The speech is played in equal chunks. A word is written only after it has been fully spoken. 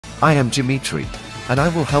I am Dimitri, and I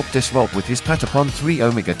will help this Rob with his Patapon 3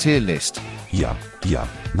 Omega tier list. Yeah.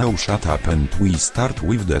 Now shut up and we start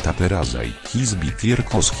with the Taperazai. He's B tier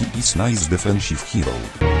cause he is nice defensive hero.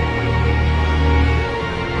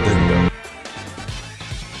 Denga.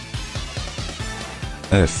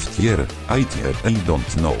 F tier, I tier, I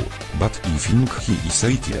don't know, but I think he is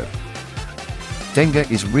A tier. Denga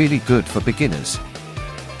is really good for beginners.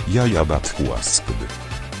 Yeah, but who asked?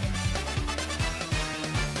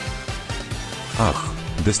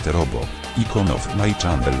 Desterobo, icon of my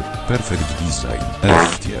channel, perfect design,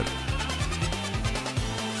 F tier.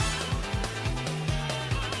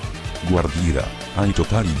 Guardira, I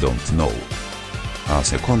totally don't know. A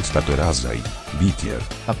second Taperazai, B tier.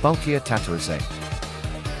 A bulkier Tatarazay.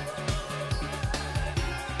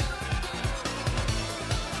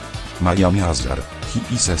 Miami Azar,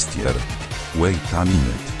 he is S tier. Wait a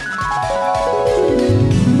minute.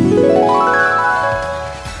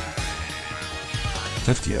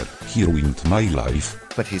 F tier, he ruined my life.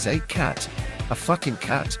 But he's a cat. A fucking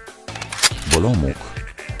cat. Bolomuk,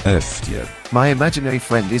 F tier. My imaginary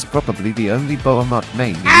friend is probably the only Boamut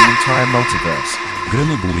main in the entire multiverse.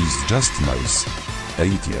 Grenobul is just nice. A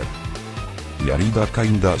tier. Yariba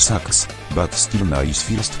kinda sucks, but still nice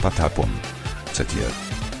first Patapon. C tier.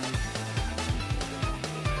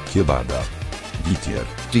 Kiebada. D tier.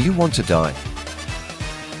 Do you want to die?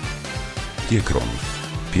 Piekron.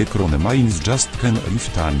 Piekron mines just can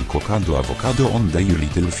lift an avocado on their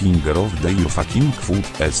little finger of their fucking foot.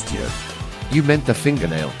 S tier. You meant the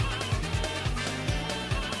fingernail.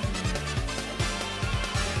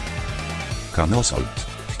 Canosalt.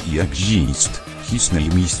 He exists. His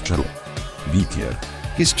name is true. B tier.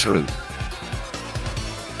 Is true.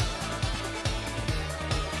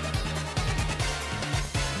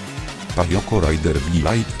 Payoko Rider B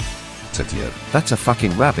light. C tier. That's a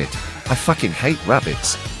fucking rabbit. I fucking hate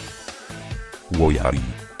rabbits. Woyari.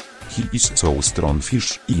 He is so strong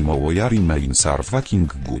fish. Imo Woyari mains are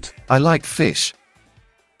fucking good. I like fish.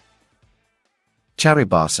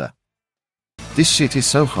 Charibasa. This shit is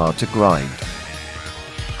so hard to grind.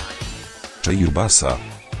 Chairbasa.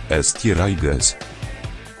 S tier I guess.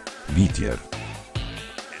 B tier.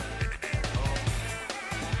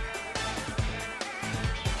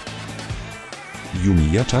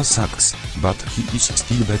 Yumiyacha sucks, but he is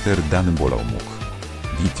still better than Bolomuk.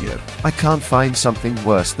 D tier. I can't find something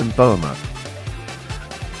worse than Boamut.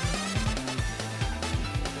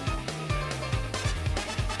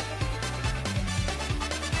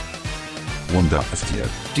 Wanda F tier.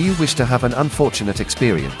 Do you wish to have an unfortunate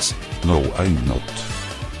experience? No, I'm not.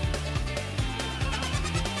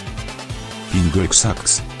 Pingrek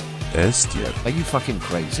sucks. S tier. Are you fucking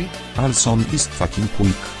crazy? Alson is fucking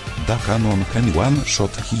quick. The cannon can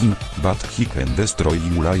one-shot him, but he can destroy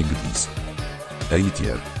you like this. A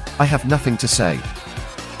tier. I have nothing to say.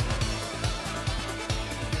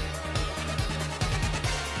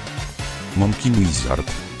 Monkey Wizard,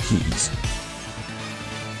 he is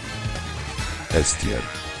S tier.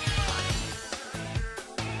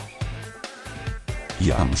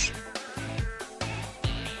 Jamsz.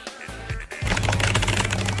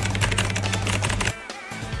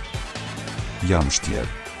 Jamsz tier.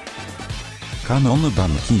 Canon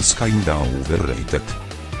ban is kinda overrated.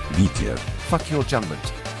 B tier. Fuck your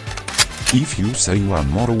judgment. If you say one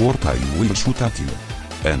more word I will shoot at you.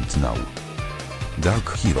 And now.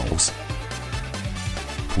 Dark Heroes.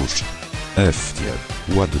 Push. F tier.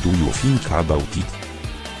 What do you think about it?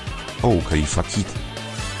 Okay, fuck it.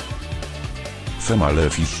 Female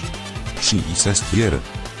fish. She is S tier.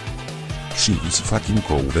 She is fucking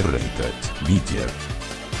overrated. B tier.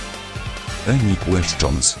 Any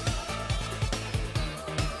questions?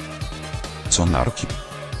 Sonarki.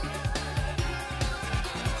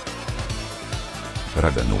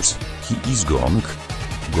 Ravenous, he is Gong.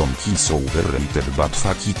 Gong is overrated but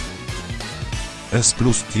fuck it. S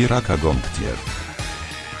plus tier aka Gong tier.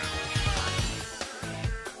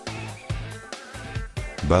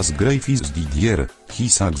 Basgrave is D tier, he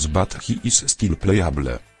sucks but he is still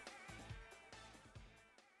playable.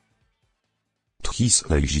 His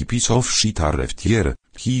lazy piece of shit are F tier,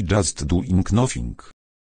 he just doing nothing.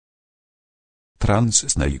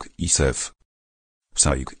 Trans Snake is F.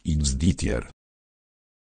 Psych is D tier.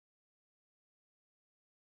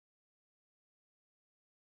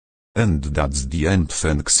 And that's the end,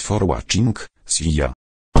 thanks for watching, see ya.